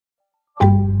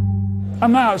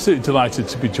I'm now absolutely delighted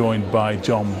to be joined by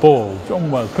John Ball. John,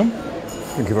 welcome.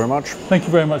 Thank you very much. Thank you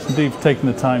very much indeed for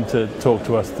taking the time to talk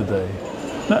to us today.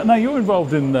 Now you're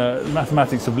involved in the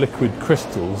mathematics of liquid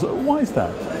crystals. Why is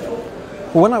that?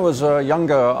 Well, when I was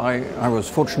younger, I was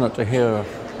fortunate to hear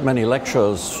many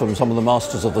lectures from some of the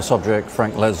masters of the subject,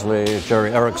 Frank Leslie,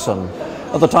 Jerry Erickson.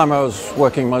 At the time I was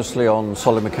working mostly on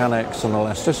solid mechanics and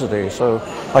elasticity, so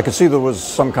I could see there was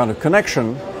some kind of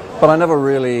connection, but I never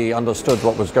really understood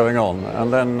what was going on.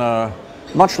 And then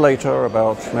much later,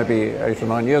 about maybe 8 or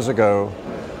 9 years ago,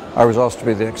 I was asked to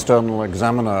be the external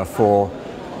examiner for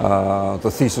the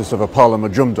thesis of Apala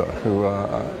Majumdar, who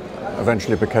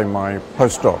eventually became my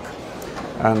postdoc.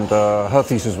 And her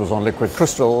thesis was on liquid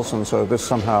crystals, and so this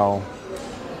somehow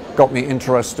got me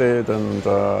interested, and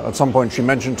at some point she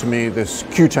mentioned to me this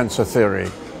Q-tensor theory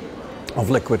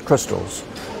of liquid crystals.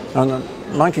 And in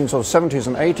the 1970s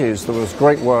and 80s there was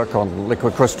great work on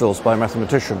liquid crystals by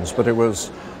mathematicians, but it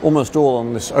was almost all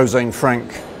on this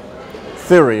Ozane-Frank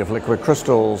theory of liquid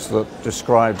crystals that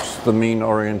describes the mean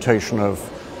orientation of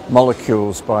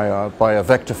molecules by a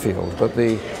vector field. But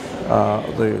the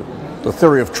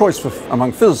theory of choice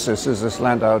among physicists is this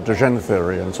Landau-de Gennes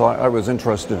theory, and so I was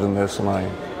interested in this, and I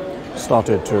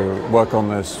started to work on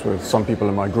this with some people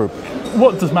in my group.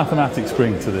 What does mathematics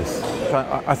bring to this?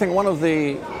 I think one of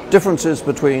the differences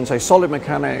between, say, solid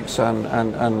mechanics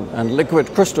and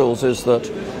liquid crystals is that,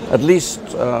 at least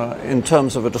in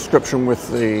terms of a description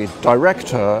with the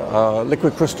director,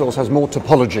 liquid crystals has more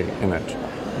topology in it.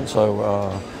 And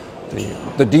so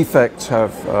the defects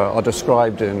are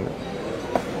described in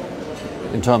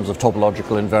terms of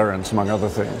topological invariance, among other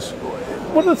things.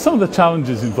 What are some of the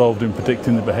challenges involved in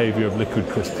predicting the behavior of liquid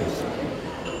crystals?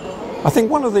 I think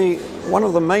one of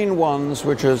the main ones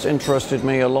which has interested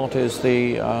me a lot is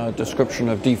the description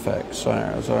of defects.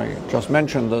 As I just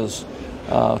mentioned, there's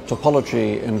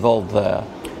topology involved there.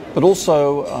 But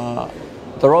also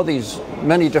there are these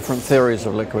many different theories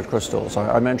of liquid crystals.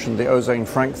 I mentioned the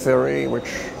Ozane-Frank theory,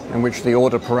 in which the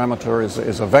order parameter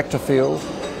is a vector field.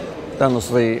 Then there's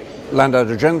the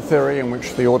Landau-de Gennes theory, in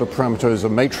which the order parameter is a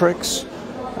matrix.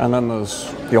 And then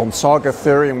there's the Onsager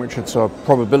theory, in which it's a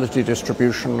probability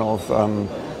distribution of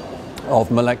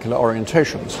molecular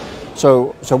orientations.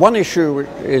 So one issue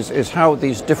is how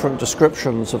these different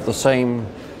descriptions of the same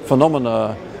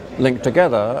phenomena link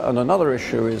together, and another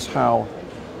issue is how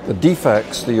the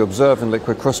defects that you observe in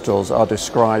liquid crystals are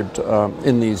described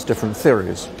in these different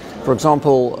theories. For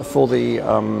example, for the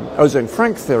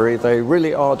Ozane-Frank theory, they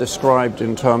really are described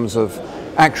in terms of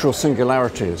actual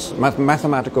singularities,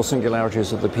 mathematical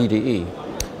singularities of the PDE.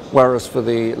 Whereas for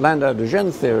the Landau-de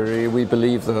Gennes theory, we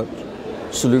believe that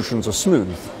solutions are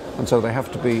smooth, and so they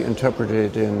have to be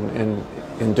interpreted in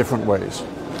different ways.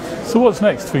 So what's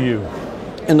next for you?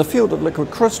 In the field of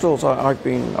liquid crystals,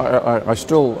 I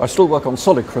still work on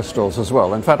solid crystals as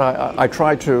well. In fact, I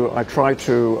try to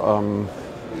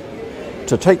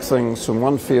take things from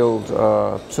one field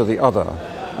to the other.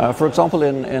 For example,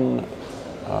 in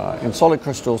solid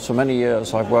crystals, for many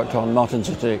years I've worked on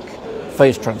martensitic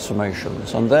phase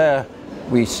transformations, and there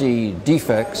we see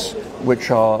defects which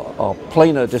are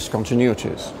planar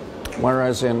discontinuities,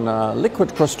 whereas in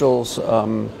liquid crystals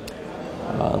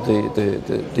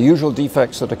the usual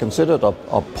defects that are considered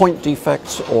are point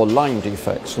defects or line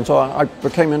defects. And so I've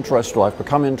become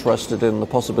interested in the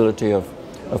possibility of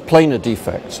planar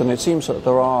defects, and it seems that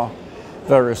there are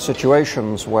various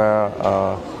situations where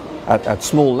at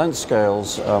small length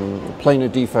scales planar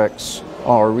defects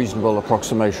are a reasonable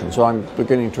approximation. So I'm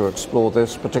beginning to explore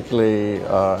this, particularly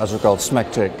as regards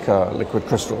smectic liquid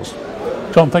crystals.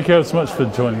 John, thank you ever so much for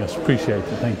joining us. Appreciate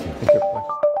it. Thank you. Thank you.